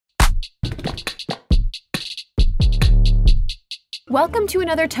Welcome to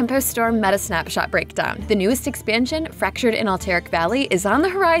another Tempo Storm Meta Snapshot breakdown. The newest expansion, Fractured in Alterac Valley, is on the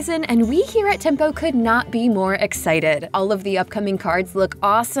horizon, and we here at Tempo could not be more excited. All of the upcoming cards look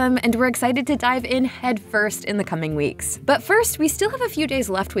awesome, and we're excited to dive in headfirst in the coming weeks. But first, we still have a few days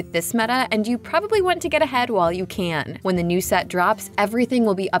left with this meta, and you probably want to get ahead while you can. When the new set drops, everything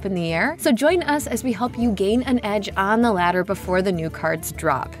will be up in the air, so join us as we help you gain an edge on the ladder before the new cards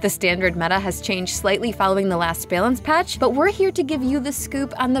drop. The standard meta has changed slightly following the last balance patch, but we're here to give you the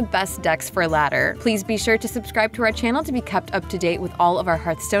scoop on the best decks for ladder. Please be sure to subscribe to our channel to be kept up to date with all of our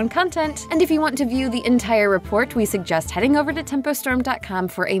Hearthstone content. And if you want to view the entire report, we suggest heading over to tempostorm.com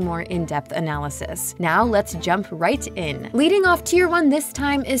for a more in-depth analysis. Now let's jump right in. Leading off Tier 1 this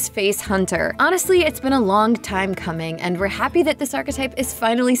time is Face Hunter. Honestly, it's been a long time coming, and we're happy that this archetype is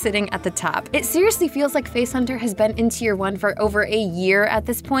finally sitting at the top. It seriously feels like Face Hunter has been in Tier 1 for over a year at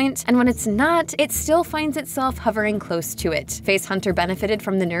this point, and when it's not, it still finds itself hovering close to it. Face Hunter benefited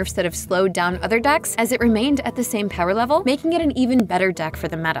from the nerfs that have slowed down other decks, as it remained at the same power level, making it an even better deck for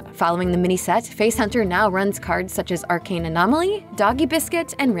the meta. Following the mini set, Face Hunter now runs cards such as Arcane Anomaly, Doggy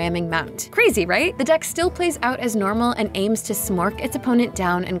Biscuit, and Ramming Mount. Crazy, right? The deck still plays out as normal and aims to smork its opponent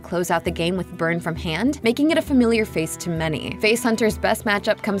down and close out the game with Burn from hand, making it a familiar face to many. Face Hunter's best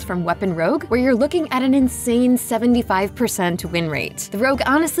matchup comes from Weapon Rogue, where you're looking at an insane 75% win rate. The Rogue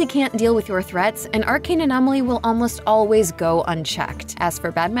honestly can't deal with your threats, and Arcane Anomaly will almost always go unchecked. As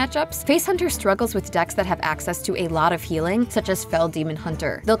for bad matchups, Face Hunter struggles with decks that have access to a lot of healing, such as Fell Demon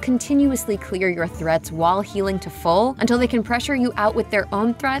Hunter. They'll continuously clear your threats while healing to full until they can pressure you out with their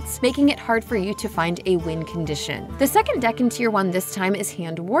own threats, making it hard for you to find a win condition. The second deck in Tier 1 this time is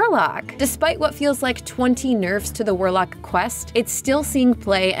Hand Warlock. Despite what feels like 20 nerfs to the Warlock quest, it's still seeing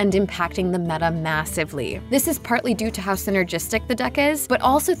play and impacting the meta massively. This is partly due to how synergistic the deck is, but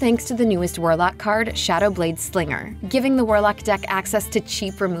also thanks to the newest Warlock card, Shadowblade Slinger. Giving the Warlock deck access to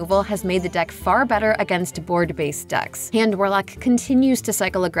cheap removal has made the deck far better against board-based decks. Hand Warlock continues to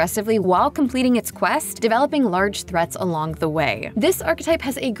cycle aggressively while completing its quest, developing large threats along the way. This archetype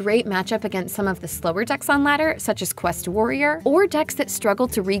has a great matchup against some of the slower decks on ladder, such as Quest Warrior, or decks that struggle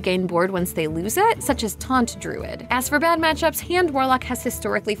to regain board once they lose it, such as Taunt Druid. As for bad matchups, Hand Warlock has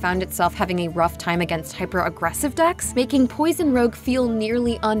historically found itself having a rough time against hyper-aggressive decks, making Poison Rogue feel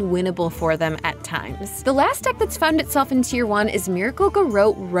nearly unwinnable for them at times. The last deck that's found itself in Tier 1 is Miracle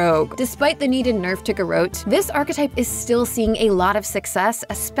Garrote Rogue. Despite the needed nerf to Garrote, this archetype is still seeing a lot of success,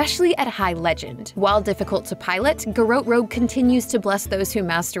 especially at high legend. While difficult to pilot, Garrote Rogue continues to bless those who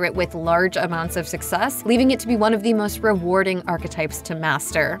master it with large amounts of success, leaving it to be one of the most rewarding archetypes to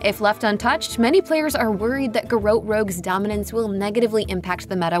master. If left untouched, many players are worried that Garrote Rogue's dominance will negatively impact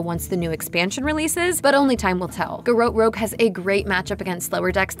the meta once the new expansion releases, but only time will tell. Garrote Rogue has a great matchup against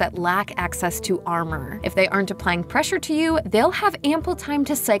slower decks that lack access to armor. If they aren't applying pressure to you, they'll have ample time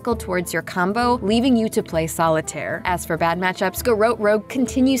to cycle towards your combo, leaving you to play solitaire. As for bad matchups, Garrote Rogue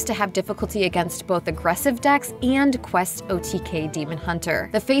continues to have difficulty against both aggressive decks and Quest OTK Demon Hunter.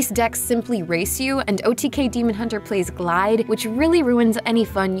 The face decks simply race you, and OTK Demon Hunter plays Glide, which really ruins any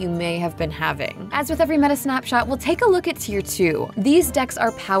fun you may have been having. As with every meta snapshot, we'll take a look at Tier 2. These decks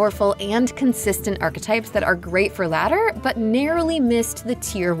are powerful and consistent archetypes that are great for ladder, but narrowly missed the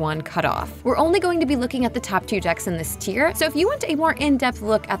Tier 1 cutoff. We're only going to be looking at the top 2 decks in this tier, so if you want a more in-depth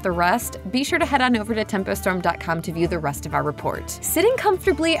look at the rest, be sure to head on over to tempostorm.com to view the rest of our report. Sitting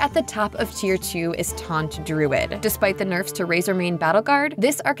comfortably at the top of Tier 2 is Taunt Druid. Despite the nerfs to Razormane Battleguard,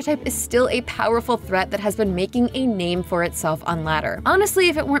 this archetype is still a powerful threat that has been making a name for itself on ladder. Honestly,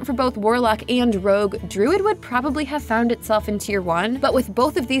 if it weren't for both Warlock and Rogue, Druid would probably have found itself in Tier 1, but with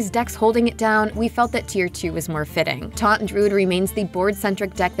both of these decks holding it down, we felt that Tier 2 was more fitting. Taunt Druid remains the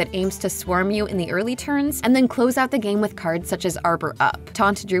board-centric deck that aims to swarm you in the early turns, and then close out the game with cards such as Arbor Up.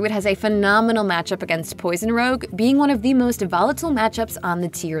 Taunt Druid has a phenomenal matchup against Poison Rogue, being one of the most volatile matchups on the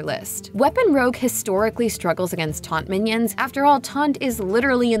tier list. Weapon Rogue historically struggles against Taunt minions. After all, Taunt is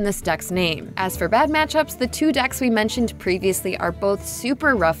literally in this deck's name. As for bad matchups, the 2 decks we mentioned previously are both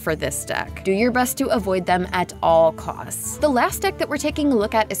super rough for this deck. Do your best to avoid them at all costs. The last deck that we're taking a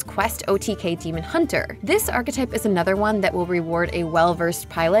look at is Quest OTK Demon Hunter. This archetype is another one that will reward a well-versed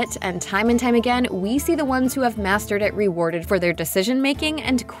pilot, and time again, we see the ones who have mastered it rewarded for their decision-making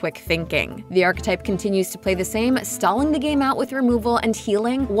and quick thinking. The archetype continues to play the same, stalling the game out with removal and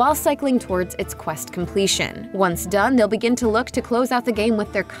healing while cycling towards its quest completion. Once done, they'll begin to look to close out the game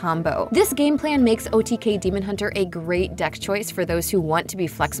with their combo. This game plan makes OTK Demon Hunter a great deck choice for those who want to be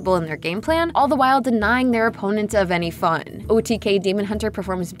flexible in their game plan, all the while denying their opponent of any fun. OTK Demon Hunter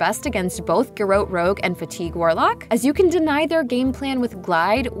performs best against both Garrote Rogue and Fatigue Warlock, as you can deny their game plan with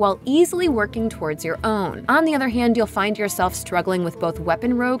Glide while easily working towards your own. On the other hand, you'll find yourself struggling with both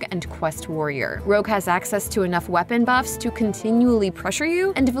Weapon Rogue and Quest Warrior. Rogue has access to enough weapon buffs to continually pressure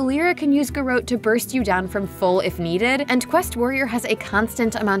you, and Valeera can use Garrote to burst you down from full if needed, and Quest Warrior has a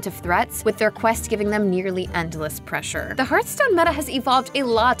constant amount of threats, with their quest giving them nearly endless pressure. The Hearthstone meta has evolved a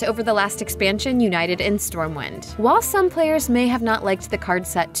lot over the last expansion, United in Stormwind. While some players may have not liked the card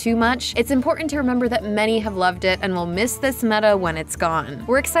set too much, it's important to remember that many have loved it and will miss this meta when it's gone.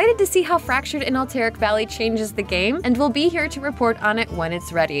 We're excited to see how Fractured in Alterac Valley changes the game, and we'll be here to report on it when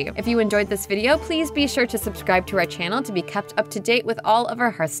it's ready. If you enjoyed this video, please be sure to subscribe to our channel to be kept up to date with all of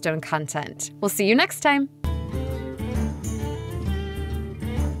our Hearthstone content. We'll see you next time!